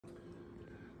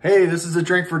Hey, this is a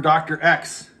drink for Dr.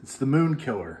 X. It's the Moon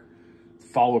Killer.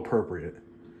 Fall appropriate.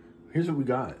 Here's what we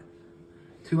got.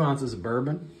 2 ounces of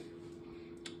bourbon.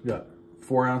 We got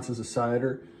 4 ounces of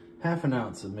cider, half an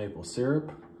ounce of maple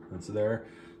syrup. That's there.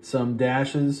 Some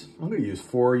dashes. I'm going to use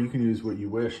 4. You can use what you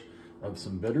wish of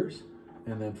some bitters.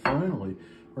 And then finally,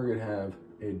 we're going to have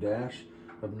a dash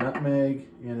of nutmeg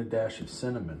and a dash of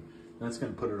cinnamon. That's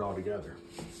going to put it all together.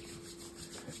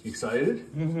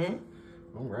 Excited? Mm-hmm.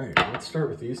 All right, let's start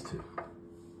with these two.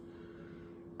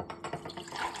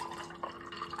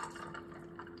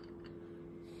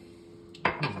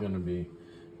 This is going to be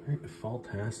very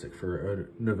fall-tastic for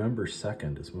November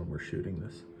 2nd is when we're shooting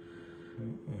this.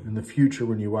 Mm-hmm. In the future,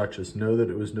 when you watch this, know that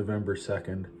it was November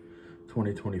 2nd,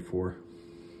 2024.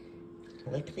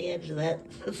 Look at the edge of that.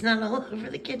 It's not all over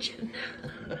the kitchen.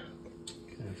 Okay,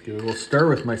 let's give it a little stir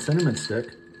with my cinnamon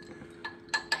stick.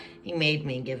 He made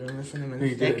me give him a cinnamon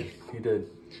He stick. did. He did.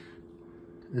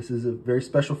 This is a very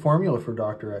special formula for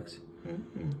Dr. X.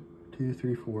 2,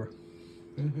 3, 4.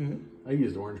 I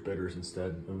used orange bitters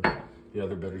instead of the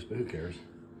other bitters, but who cares?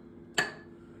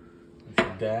 That's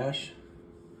a dash,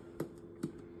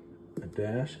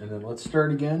 and then let's stir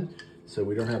it again so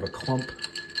we don't have a clump.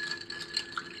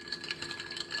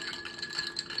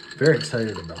 Very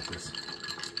excited about this.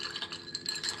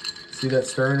 See that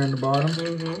stirring in the bottom?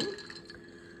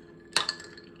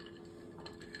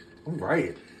 All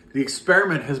right. The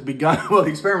experiment has begun. Well, the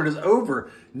experiment is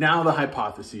over. Now the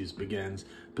hypothesis begins.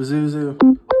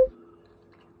 Pazuzu.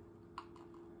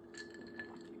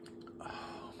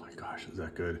 Oh my gosh, is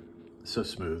that good? So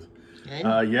smooth.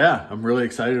 Yeah, I'm really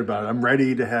excited about it. I'm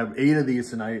ready to have 8 of these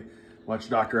tonight, watch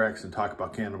Dr. X and talk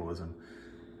about cannibalism.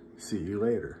 See you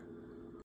later.